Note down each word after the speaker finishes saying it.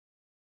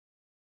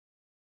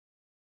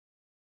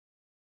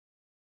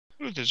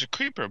Ooh, there's a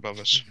creeper above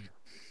us.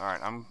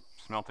 Alright, I'm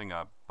smelting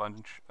a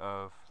bunch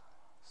of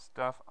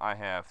stuff. I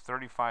have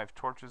 35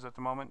 torches at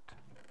the moment.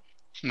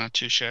 Not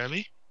too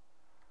shabby.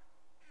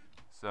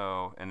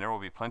 So, and there will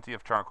be plenty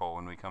of charcoal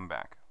when we come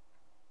back.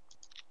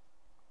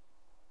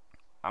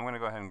 I'm going to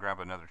go ahead and grab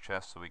another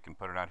chest so we can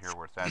put it out here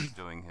where Thad's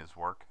doing his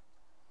work.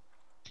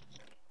 So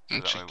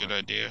That's that a way good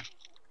idea.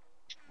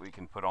 we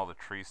can put all the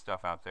tree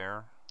stuff out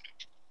there.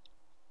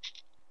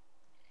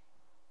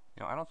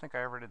 You know, I don't think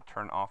I ever did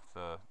turn off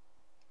the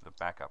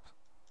backup.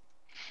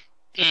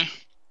 Eh,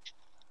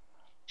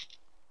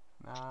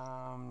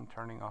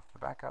 Turning off the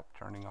backup,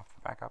 turning off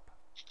the backup.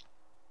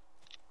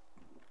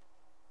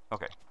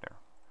 Okay, there.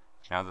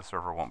 Now the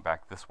server won't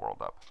back this world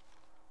up.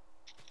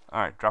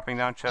 Alright, dropping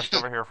down chest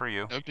over here for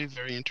you. that would be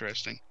very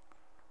interesting.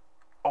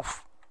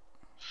 Oof.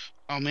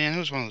 Oh man, it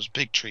was one of those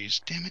big trees.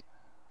 Damn it.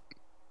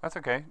 That's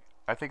okay.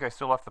 I think I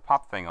still left the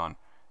pop thing on.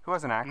 Who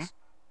has an Hmm? axe?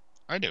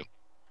 I do.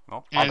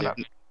 Well, pop it And up.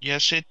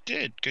 yes, it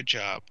did. Good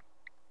job.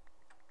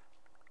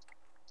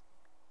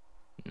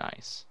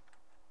 Nice.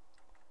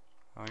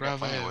 Oh, we got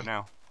plenty of Bravo. wood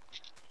now.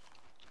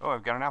 Oh,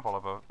 I've got an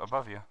apple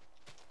above you.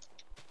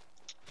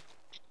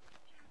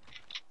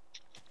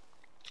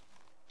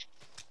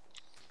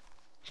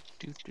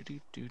 Do do do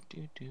do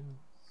do do.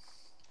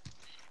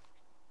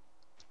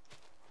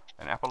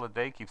 An apple a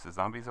day keeps the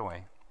zombies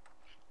away.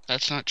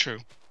 That's not true.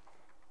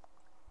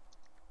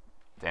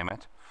 Damn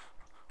it.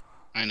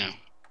 I know.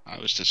 I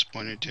was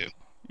disappointed too.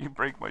 You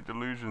break my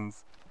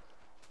delusions.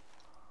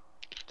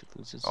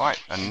 Loses.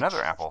 Alright,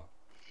 another apple.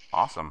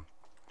 Awesome.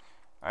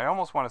 I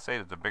almost want to say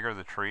that the bigger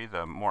the tree,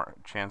 the more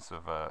chance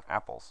of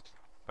apples.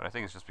 But I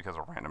think it's just because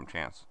of random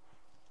chance.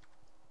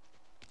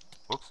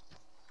 Whoops.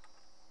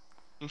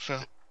 Who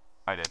fell?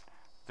 I did.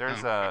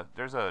 There's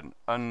an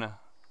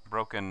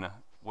unbroken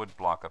wood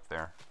block up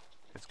there.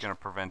 It's going to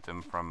prevent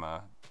him from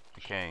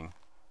decaying.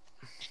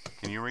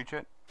 Can you reach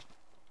it?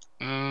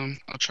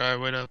 I'll try.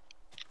 Wait up.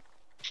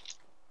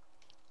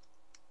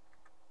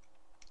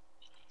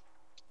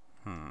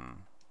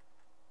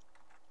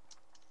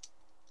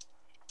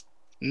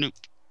 Nope.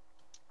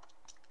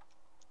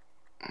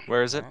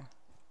 Where is it? Okay.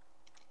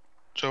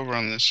 It's over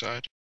on this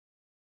side.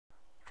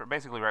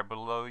 Basically right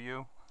below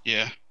you.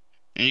 Yeah.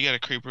 And you got a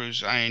creeper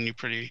who's eyeing you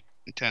pretty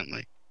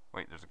intently.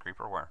 Wait, there's a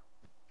creeper where?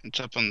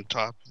 It's up on the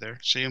top there.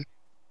 See him?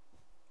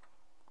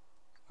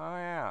 Oh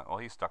yeah. Well,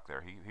 he's stuck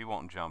there. He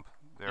won't jump.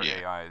 Their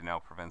Yeah. AI now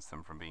prevents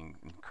them from being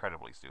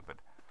incredibly stupid.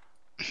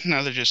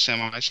 Now they're just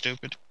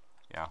semi-stupid.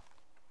 Yeah.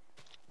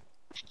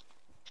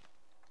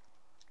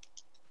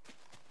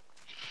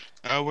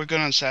 We're good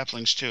on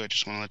saplings too. I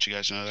just want to let you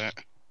guys know that.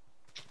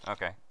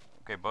 Okay.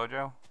 Okay,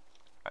 Bojo.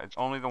 It's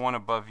only the one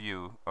above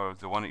you, or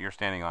the one that you're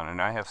standing on,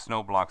 and I have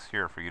snow blocks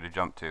here for you to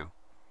jump to.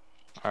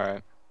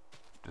 Alright.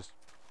 Just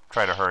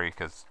try to hurry,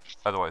 because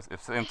otherwise,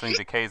 if something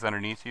decays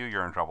underneath you,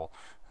 you're in trouble.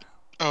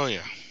 Oh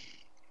yeah.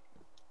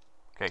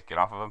 Okay, get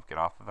off of them. Get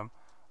off of them.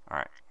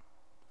 Alright.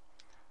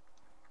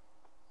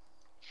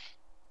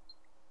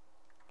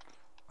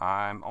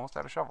 I'm almost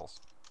out of shovels.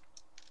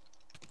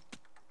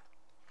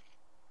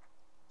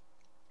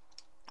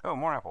 Oh,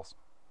 more apples.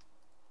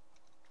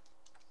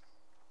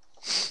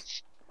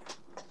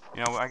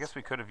 You know, I guess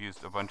we could have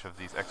used a bunch of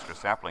these extra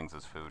saplings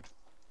as food,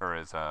 or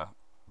as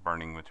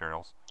burning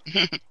materials.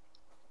 I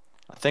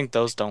think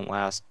those don't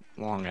last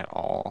long at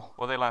all.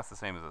 Well, they last the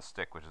same as a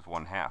stick, which is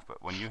 1/2.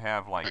 But when you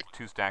have like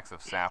 2 stacks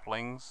of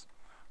saplings,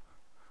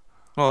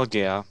 Well,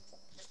 yeah.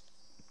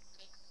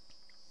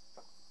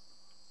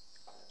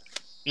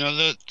 You know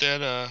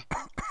that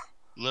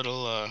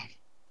little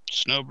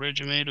snow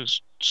bridge I made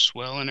was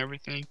swell and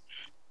everything,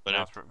 but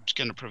now it's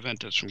gonna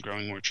prevent us from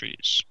growing more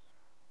trees.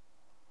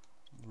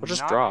 What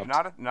just dropped?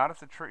 Not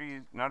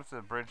if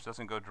the bridge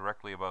doesn't go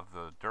directly above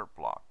the dirt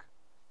block,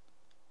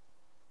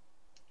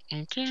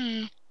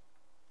 Okay.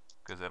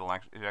 because it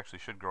actually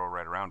should grow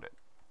right around it.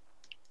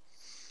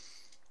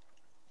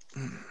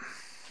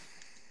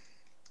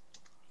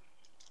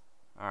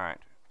 All right.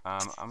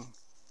 I'm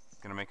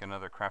gonna make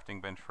another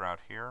crafting bench for out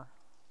here.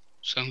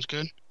 Sounds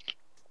good.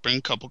 Bring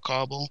a couple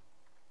cobble.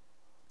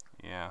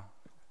 Yeah.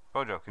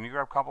 Bojo, can you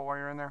grab cobble while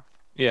you're in there?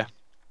 Yeah.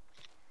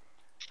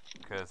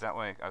 Because that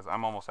way,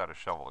 I'm almost out of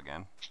shovel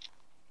again.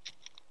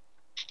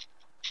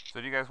 So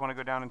do you guys want to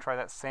go down and try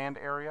that sand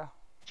area?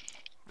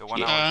 The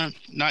one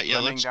not yet.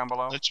 running down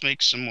below? Let's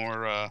make some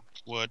more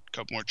wood,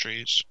 couple more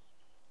trees.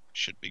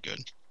 Should be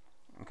good.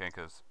 Okay,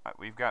 because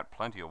we've got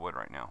plenty of wood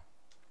right now.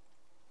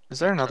 Is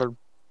there another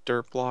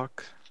dirt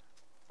block?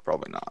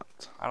 Probably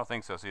not. I don't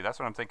think so. See, that's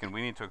what I'm thinking.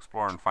 We need to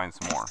explore and find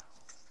some more.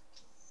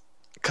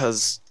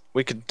 Because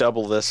we could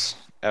double this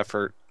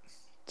effort.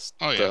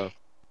 Oh yeah.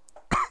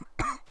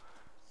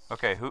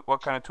 Okay,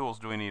 what kind of tools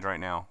do we need right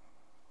now?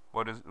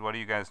 What do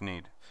you guys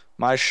need?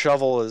 My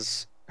shovel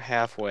is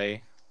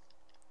halfway.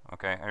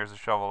 Okay, here's a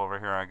shovel over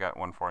here. I got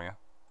one for you.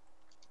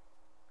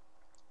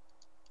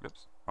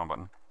 Oops, wrong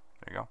button.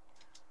 There you go.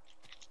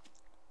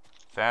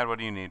 Thad, what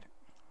do you need?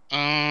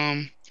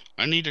 I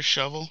need a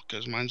shovel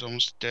because mine's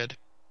almost dead,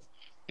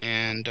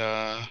 and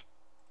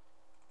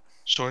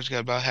sword's got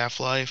about half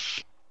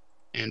life,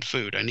 and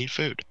food. I need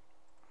food.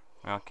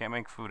 Well, can't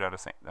make food out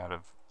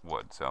of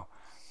wood, so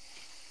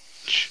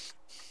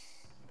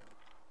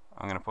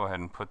I'm gonna go ahead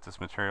and put this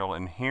material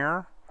in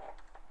here.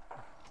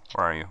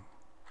 Where are you?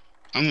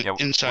 I'm Yeah,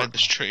 inside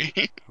this tree.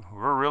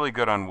 we're really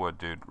good on wood,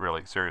 dude.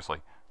 Really,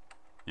 seriously.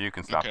 You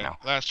can stop Okay, now.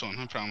 last one,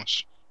 I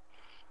promise.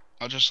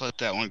 I'll just let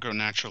that one grow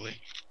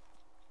naturally.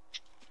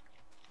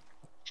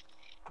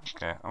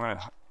 Okay, I'm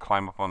gonna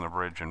climb up on the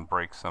bridge and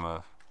break some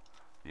of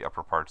the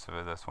upper parts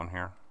of this one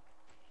here.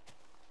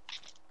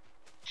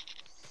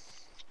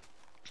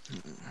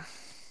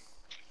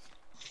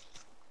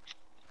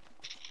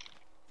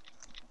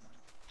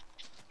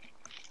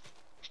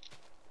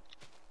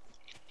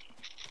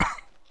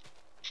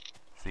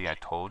 See, I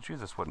told you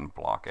this wouldn't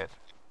block it.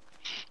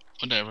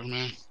 Whatever,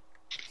 man.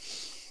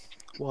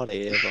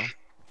 Whatever.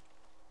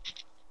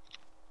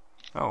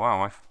 Oh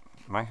wow,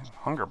 my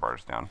hunger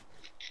bar's down.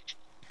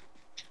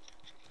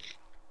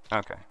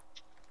 Okay.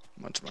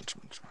 Munch.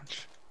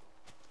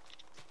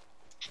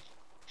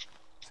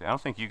 See, I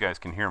don't think you guys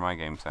can hear my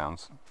game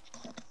sounds.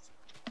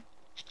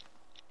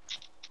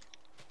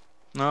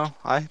 No,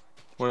 what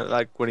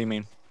do you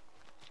mean?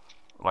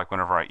 Like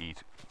whenever I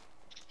eat.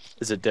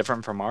 Is it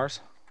different from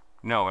ours?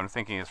 No, I'm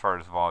thinking as far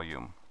as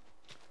volume.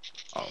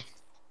 Oh.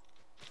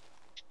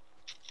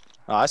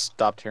 Oh, I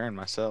stopped hearing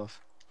myself.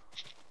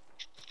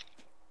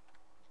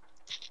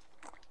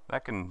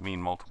 That can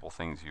mean multiple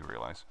things, you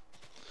realize.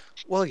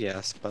 Well,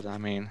 yes, but I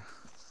mean,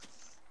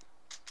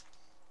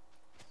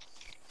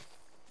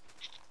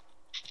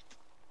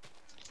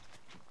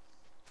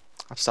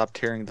 I've stopped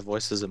hearing the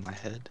voices in my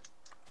head.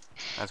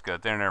 That's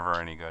good. They're never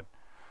any good.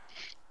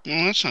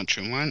 Well, that's not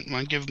true.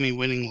 Mine give me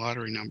winning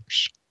lottery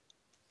numbers.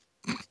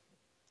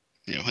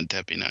 Yeah, wouldn't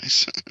that be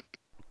nice?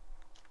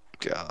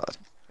 God.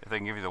 If they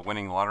can give you the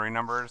winning lottery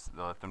numbers,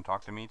 they'll let them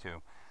talk to me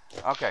too.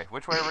 Okay,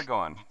 which way are we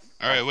going?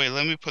 Alright, wait,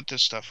 let me put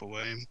this stuff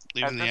away. I'm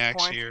leaving the this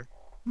axe point, here.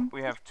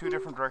 we have two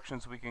different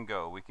directions we can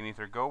go. We can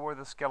either go where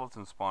the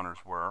skeleton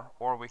spawners were,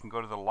 or we can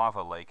go to the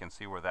lava lake and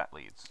see where that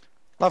leads.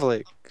 Lava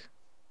Lake.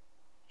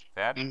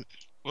 Dad?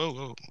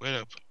 Whoa, wait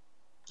up.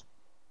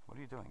 What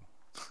are you doing?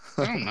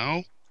 I don't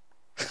know.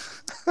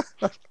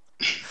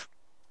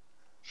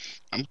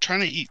 I'm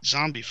trying to eat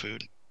zombie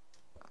food.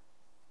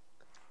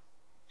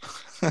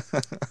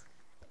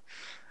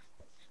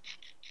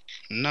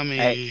 Nummy.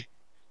 Hey.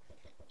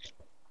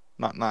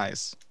 Not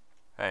nice.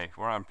 Hey,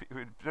 we're on.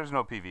 There's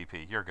no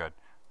PvP. You're good.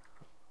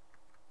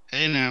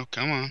 Hey now,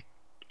 come on.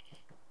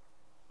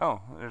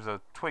 Oh, there's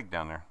a twig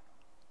down there.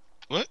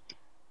 What?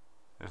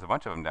 There's a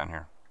bunch of them down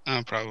here.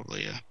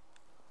 Probably, yeah.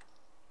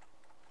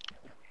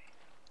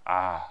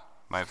 Ah,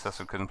 my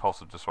obsessive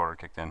compulsive disorder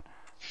kicked in.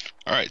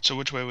 Alright, so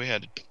which way are we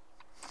headed?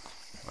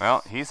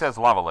 Well, he says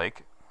lava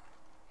lake.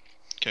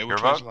 Okay, Your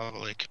which way's vote? Lava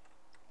Lake?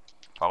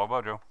 Follow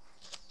Bojo.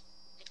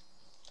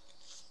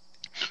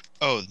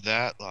 Oh,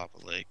 that Lava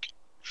Lake.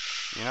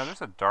 You know,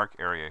 there's a dark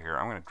area here.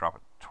 I'm going to drop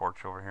a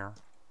torch over here.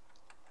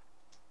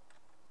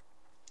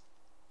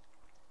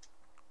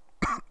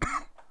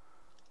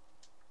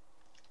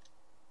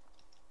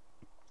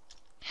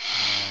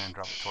 And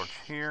drop a torch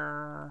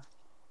here.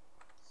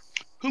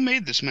 Who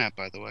made this map,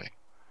 by the way?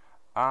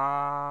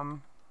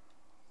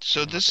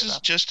 So this is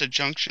just a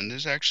junction.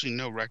 There's actually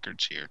no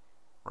records here.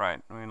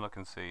 Right. Let me look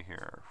and see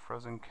here.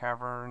 Frozen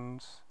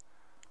caverns.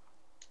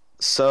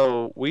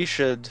 So we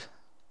should.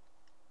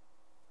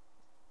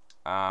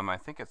 I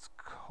think it's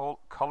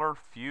color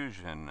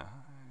fusion,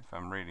 if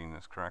I'm reading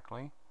this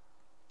correctly.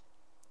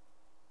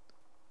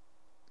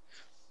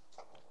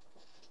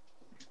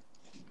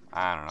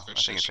 I don't know. I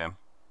think it's him.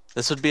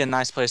 This would be a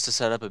nice place to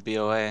set up a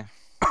BOA.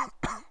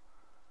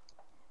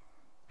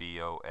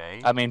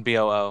 BOA? I mean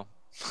BOO.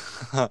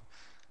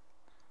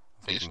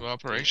 Base of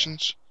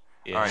operations?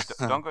 Yeah. Alright,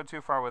 don't go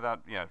too far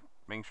without,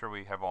 making sure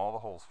we have all the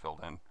holes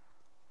filled in.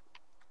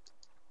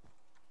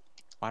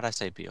 Why'd I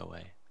say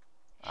BOA?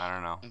 I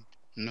don't know.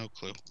 No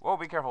clue. Whoa,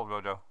 be careful,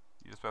 Bojo.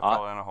 You just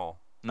fell in a hole.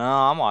 No,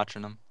 I'm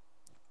watching them.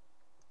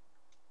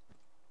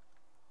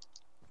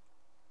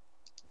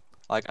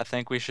 Like, I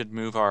think we should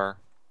move our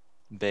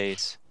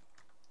base.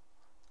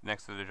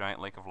 Next to the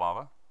giant lake of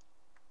lava?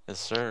 Yes,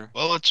 sir.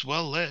 Well, it's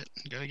well lit.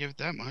 Gotta give it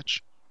that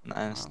much.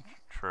 Nice.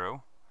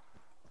 True.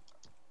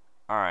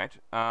 Alright,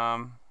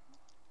 do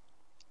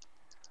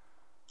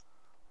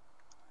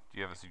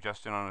you have a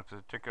suggestion on a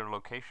particular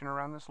location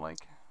around this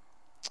lake?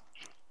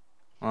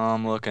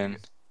 I'm looking.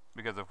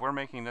 Because if we're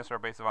making this our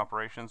base of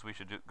operations, we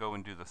should go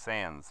and do the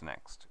sands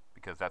next,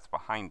 because that's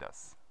behind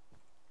us.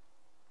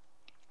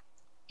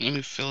 Let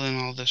me fill in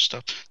all this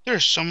stuff. There are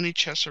so many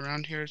chests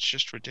around here, it's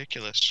just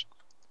ridiculous.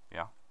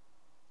 Yeah.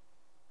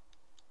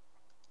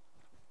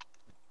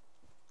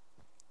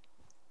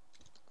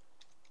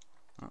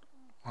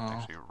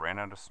 Actually ran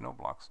out of snow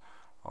blocks.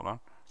 Hold on.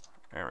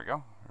 There we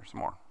go. There's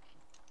some more.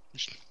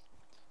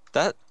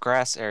 That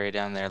grass area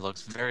down there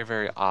looks very,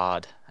 very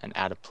odd and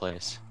out of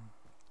place.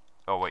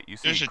 Oh wait, you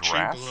see There's a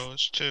grass? tree below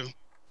us too.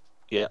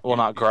 Yeah, well,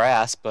 not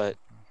grass, but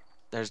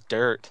there's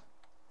dirt.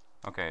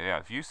 Okay, yeah.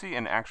 If you see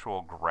an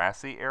actual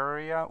grassy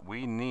area,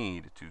 we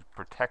need to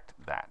protect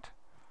that,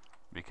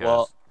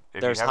 because if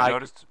you There's haven't high.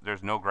 noticed,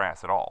 there's no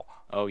grass at all.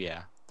 Oh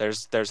yeah.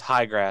 There's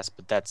high grass,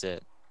 but that's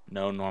it.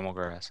 No normal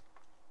grass.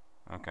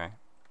 Okay.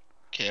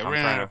 Okay, I I'm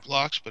ran trying out of to.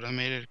 blocks, but I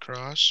made it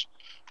across.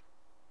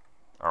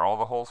 Are all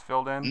the holes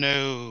filled in?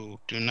 No,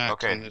 do not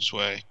Okay. come this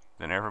way.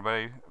 Then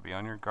everybody be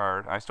on your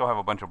guard. I still have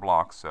a bunch of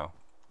blocks, so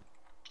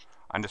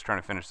I'm just trying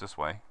to finish this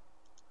way.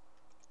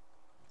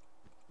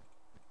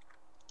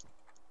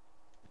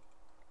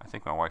 I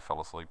think my wife fell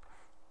asleep.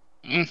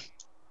 Mm,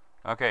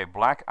 Okay,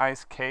 Black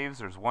Ice Caves.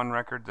 There's one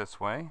record this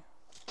way.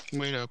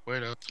 wait up,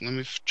 wait up. Let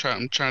me try.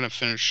 I'm trying to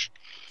finish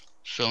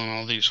filling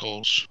all these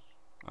holes.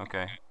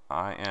 Okay,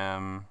 I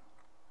am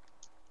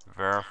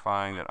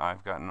verifying that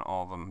I've gotten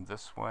all of them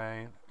this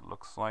way.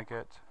 Looks like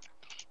it.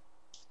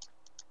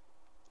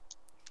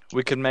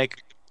 We could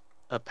make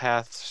a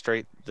path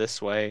straight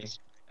this way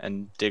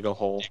and dig a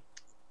hole.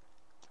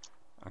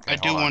 Okay, I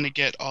do hold on. want to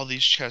get all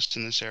these chests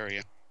in this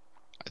area.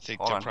 I think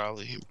Hold they're on.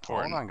 probably Hold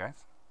important. on, guys.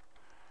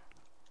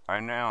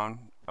 I'm now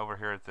over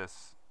here at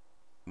this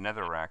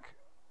netherrack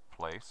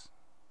place,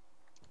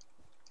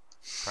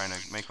 trying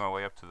to make my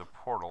way up to the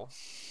portal.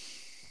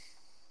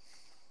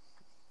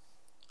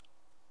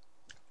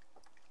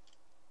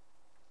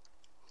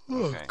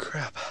 Oh Okay.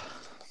 crap.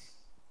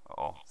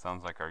 Oh,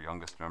 sounds like our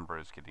youngest member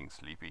is getting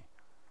sleepy.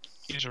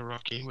 He's a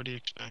rookie. What do you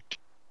expect?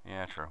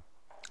 Yeah, true.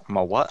 I'm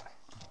a what?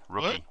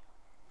 Rookie.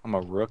 I'm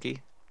a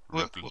rookie.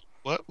 Rookie.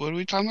 What are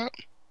we talking about?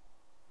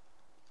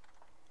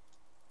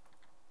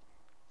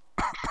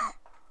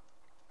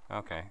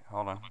 Okay,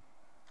 hold on.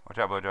 Watch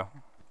out, Bojo.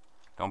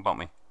 Don't bump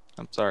me.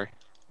 I'm sorry.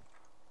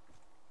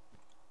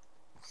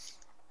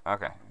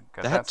 Okay,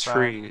 got That side.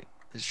 tree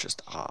is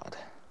just odd.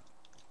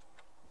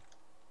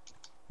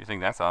 You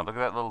think that's odd? Look at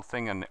that little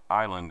thing on the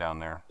island down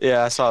there.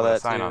 Yeah, I saw With a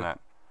that sign too. on that.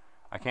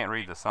 I can't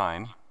read the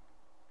sign.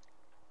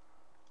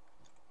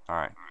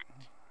 Alright.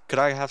 Could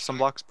I have some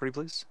blocks, pretty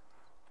please?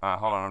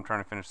 Hold on, I'm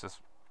trying to finish this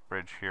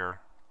bridge here.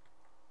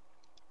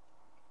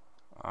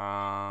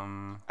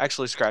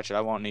 Actually, scratch it.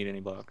 I won't need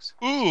any blocks.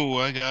 Ooh,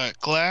 I got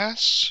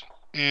glass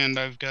and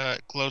I've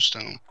got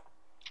glowstone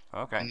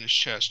Okay. in this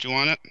chest. Do you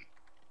want it?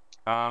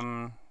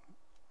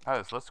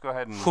 Alice, let's go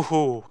ahead and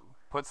Hoo-hoo.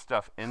 put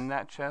stuff in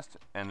that chest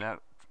and that,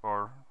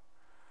 or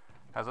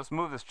let's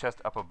move this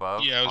chest up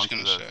above Yeah, I was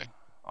gonna say.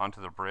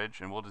 onto the bridge,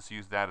 and we'll just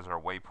use that as our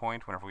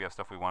waypoint whenever we have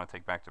stuff we want to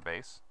take back to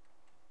base.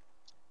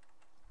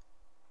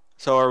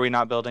 So are we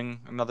not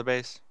building another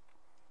base?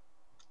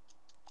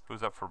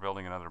 Who's up for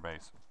building another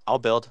base? I'll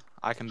build.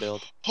 I can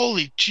build.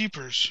 Holy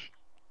jeepers.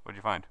 What'd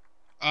you find?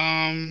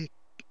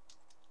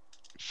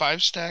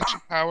 5 stacks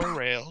of power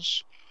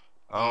rails.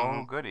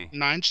 Oh, goody.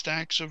 9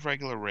 stacks of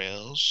regular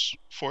rails.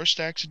 4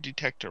 stacks of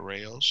detector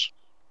rails.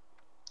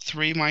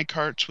 3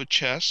 minecarts with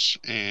chests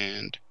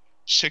and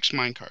 6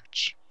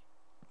 minecarts.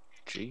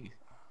 Gee.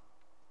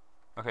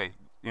 Okay,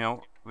 you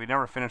know, we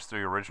never finished the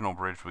original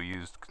bridge we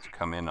used to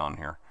come in on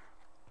here.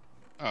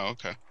 Oh,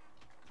 okay.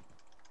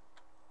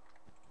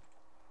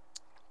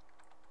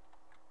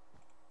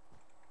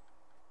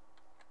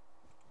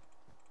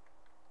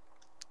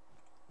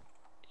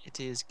 It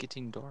is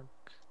getting dark.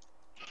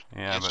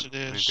 Yeah, Yes, but it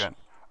is. we've got...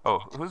 Oh,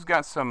 who's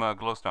got some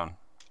glowstone?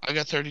 I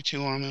got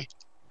 32 on me.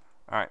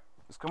 Alright,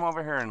 let's come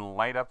over here and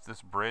light up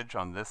this bridge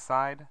on this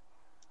side,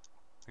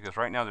 because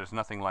right now there's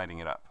nothing lighting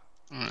it up.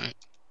 Alright.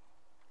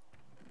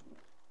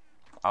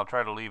 I'll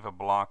try to leave a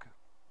block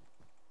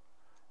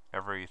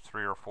every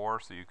 3 or 4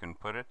 so you can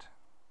put it.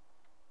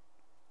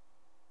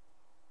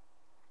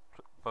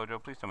 Bojo,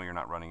 please tell me you're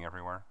not running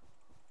everywhere.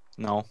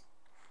 No.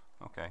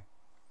 Okay.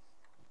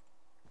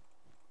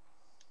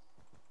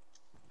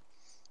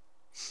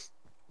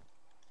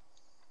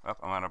 Oh,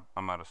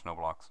 I'm out of snow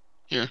blocks.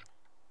 Here.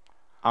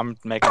 I'm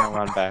making a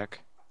run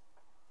back.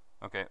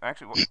 Okay,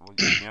 actually,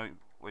 you know,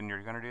 when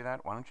you're gonna do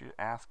that, why don't you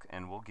ask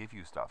and we'll give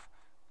you stuff.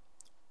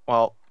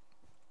 Well,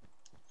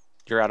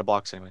 you're out of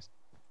blocks anyways.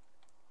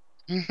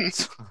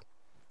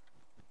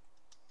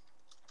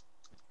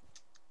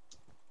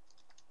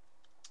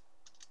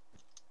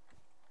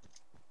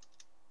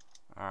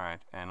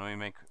 Alright, and let me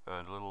make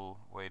a little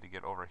way to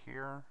get over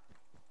here.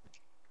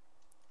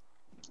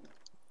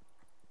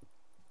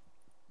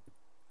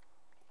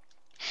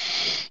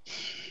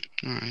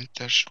 Alright,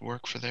 that should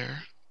work for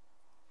there.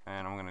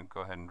 And I'm gonna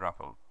go ahead and drop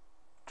a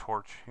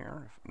torch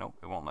here. Nope,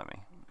 it won't let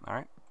me.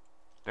 Alright,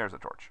 there's a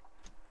torch.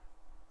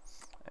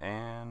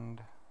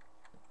 And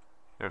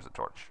there's a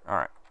torch.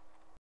 Alright.